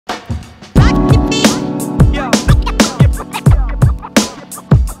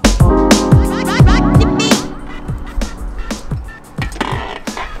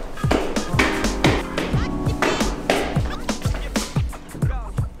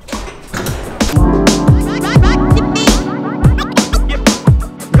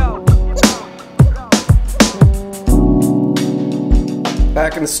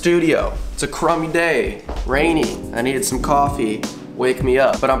back in the studio. It's a crummy day, rainy. I needed some coffee, wake me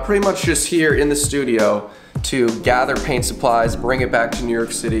up. But I'm pretty much just here in the studio to gather paint supplies, bring it back to New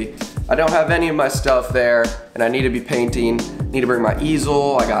York City. I don't have any of my stuff there, and I need to be painting. Need to bring my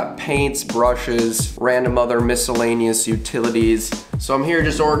easel, I got paints, brushes, random other miscellaneous utilities. So I'm here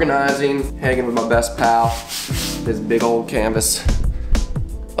just organizing, hanging with my best pal, this big old canvas.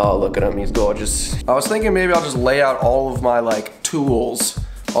 Oh, look at him, he's gorgeous. I was thinking maybe I'll just lay out all of my tools,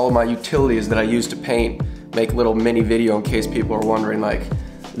 all of my utilities that I use to paint, make a little mini video in case people are wondering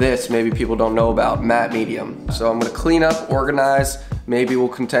this, maybe people don't know about, matte medium. So I'm gonna clean up, organize, maybe we'll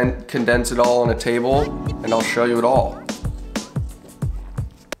condense it all on a table, and I'll show you it all.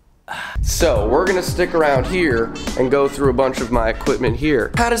 So we're gonna stick around here and go through a bunch of my equipment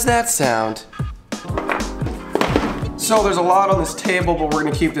here. How does that sound? So there's a lot on this table, but we're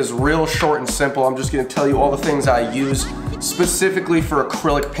gonna keep this real short and simple. I'm just gonna tell you all the things I use specifically for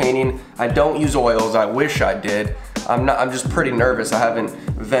acrylic painting. I don't use oils, I wish I did. I'm just pretty nervous. I haven't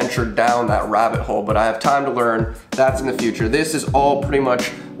ventured down that rabbit hole, but I have time to learn. That's in the future. This is all pretty much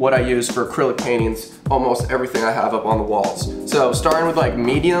what I use for acrylic paintings, almost everything I have up on the walls. So starting with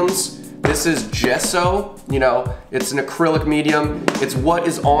mediums, this is gesso, it's an acrylic medium. It's what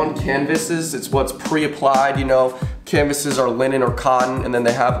is on canvases, it's what's pre-applied, Canvases are linen or cotton, and then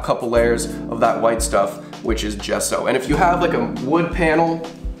they have a couple layers of that white stuff, which is gesso. And if you have a wood panel,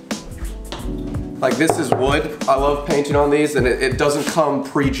 this is wood, I love painting on these, and it doesn't come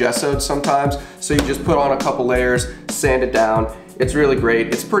pre-gessoed sometimes, so you just put on a couple layers, sand it down. It's really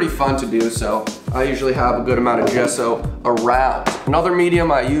great. It's pretty fun to do, so I usually have a good amount of gesso around. Another medium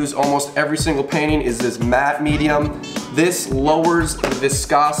I use almost every single painting is this matte medium. This lowers the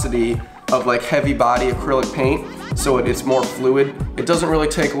viscosity of heavy body acrylic paint, so it's more fluid. It doesn't really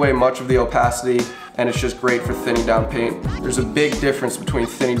take away much of the opacity, and it's just great for thinning down paint. There's a big difference between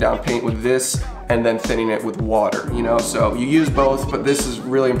thinning down paint with this and then thinning it with water, So you use both, but this is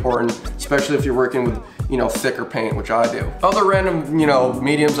really important, especially if you're working with, thicker paint, which I do. Other random,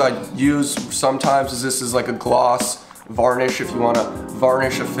 mediums I use sometimes is this is a gloss varnish. If you want to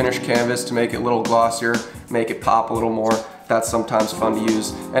varnish a finished canvas to make it a little glossier, make it pop a little more, that's sometimes fun to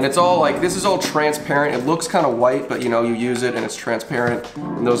use. And it's all this is all transparent. It looks kind of white, but you use it and it's transparent,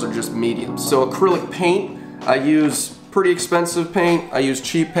 and those are just mediums. So acrylic paint, I use pretty expensive paint, I use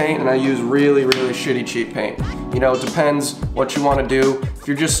cheap paint, and I use really, really shitty cheap paint. It depends what you want to do. If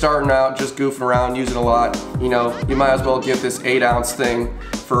you're just starting out, just goofing around, using a lot, you might as well get this 8-ounce thing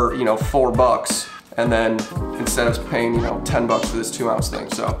for, $4. And then instead of paying, $10 for this 2-ounce thing.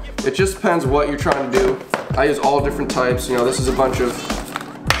 So it just depends what you're trying to do. I use all different types. This is a bunch of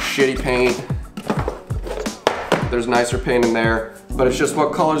shitty paint. There's nicer paint in there, but it's just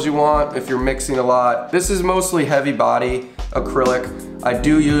what colors you want if you're mixing a lot. This is mostly heavy body acrylic. I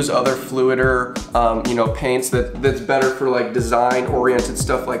do use other fluider, paints that's better for design oriented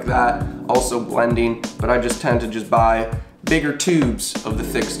stuff like that. Also blending, but I just tend to just buy bigger tubes of the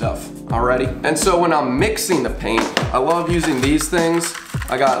thick stuff. Alrighty? And so when I'm mixing the paint, I love using these things.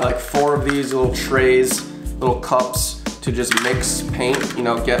 I got 4 of these little trays, little cups to just mix paint,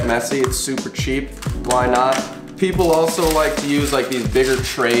 get messy. It's super cheap. Why not? People also like to use these bigger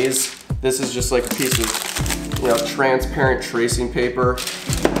trays. This is just a piece of, transparent tracing paper,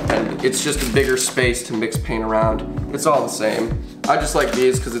 and it's just a bigger space to mix paint around. It's all the same. I just like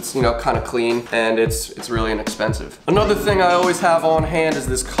these because it's, kind of clean, and it's really inexpensive. Another thing I always have on hand is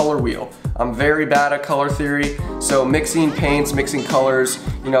this color wheel. I'm very bad at color theory, so mixing paints, mixing colors,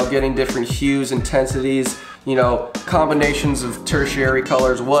 getting different hues, intensities, combinations of tertiary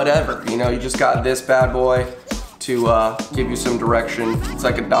colors, whatever. You just got this bad boy to give you some direction. It's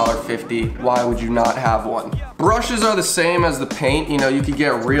 $1.50. Why would you not have one? Brushes are the same as the paint. You could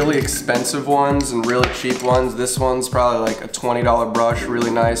get really expensive ones and really cheap ones. This one's probably a $20 brush, really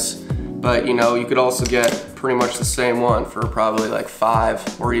nice. But you could also get pretty much the same one for probably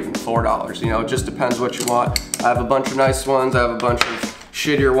 $5 or even $4. It just depends what you want. I have a bunch of nice ones. I have a bunch of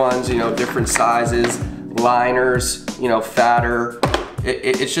shittier ones, different sizes, liners, fatter.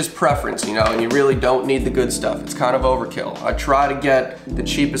 It's just preference, and you really don't need the good stuff. It's kind of overkill. I try to get the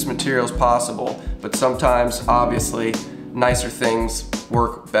cheapest materials possible, but sometimes, obviously, nicer things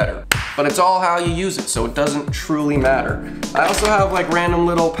work better. But it's all how you use it, so it doesn't truly matter. I also have random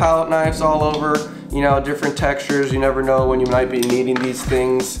little palette knives all over, different textures. You never know when you might be needing these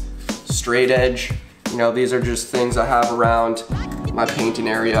things. Straight edge, these are just things I have around my painting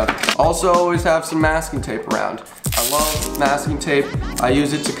area. Also always have some masking tape around. I love masking tape. I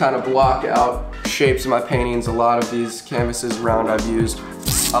use it to kind of block out shapes of my paintings. A lot of these canvases around I've used.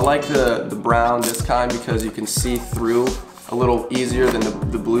 I like the brown, this kind, because you can see through a little easier than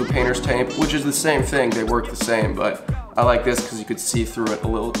the blue painter's tape, which is the same thing, they work the same, but I like this because you could see through it a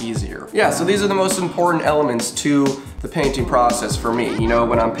little easier. Yeah, so these are the most important elements to the painting process for me. You know,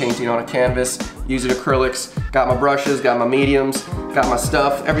 when I'm painting on a canvas, using acrylics, got my brushes, got my mediums, got my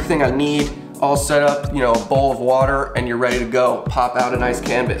stuff, everything I need, all set up, you know, a bowl of water, and you're ready to go. Pop out a nice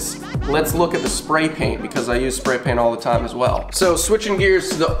canvas. Let's look at the spray paint, because I use spray paint all the time as well. So switching gears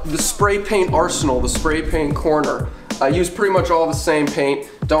to the spray paint arsenal, the spray paint corner. I use pretty much all the same paint.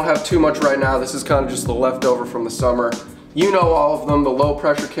 Don't have too much right now. This is kind of just the leftover from the summer. You know all of them, the low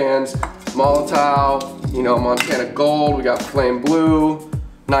pressure cans, Molotov, you know, Montana Gold, we got Flame Blue,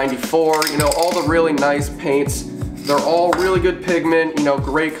 94, you know, all the really nice paints. They're all really good pigment, you know,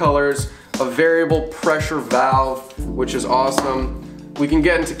 great colors, a variable pressure valve, which is awesome. We can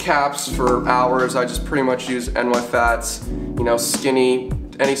get into caps for hours. I just pretty much use NY Fats, you know,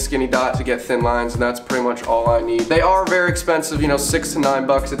 any skinny dot to get thin lines, and that's pretty much all I need. They are very expensive, you know, $6 to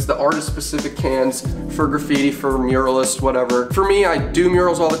 $9. It's the artist-specific cans for graffiti, for muralists, whatever. For me, I do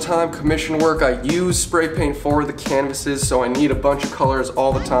murals all the time, commission work. I use spray paint for the canvases, so I need a bunch of colors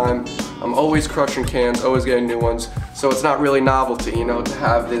all the time. I'm always crushing cans, always getting new ones, so it's not really novelty, you know, to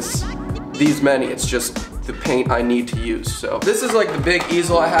have these many. It's just the paint I need to use. So this is like the big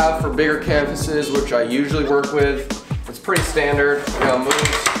easel I have for bigger canvases, which I usually work with. It's pretty standard, you know,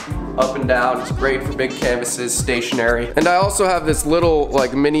 moves up and down. It's great for big canvases, stationary. And I also have this little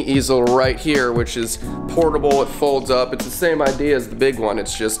like mini easel right here, which is portable, it folds up. It's the same idea as the big one.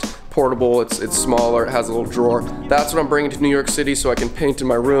 It's just portable, it's smaller, it has a little drawer. That's what I'm bringing to New York City so I can paint in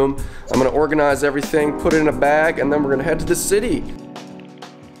my room. I'm gonna organize everything, put it in a bag, and then we're gonna head to the city.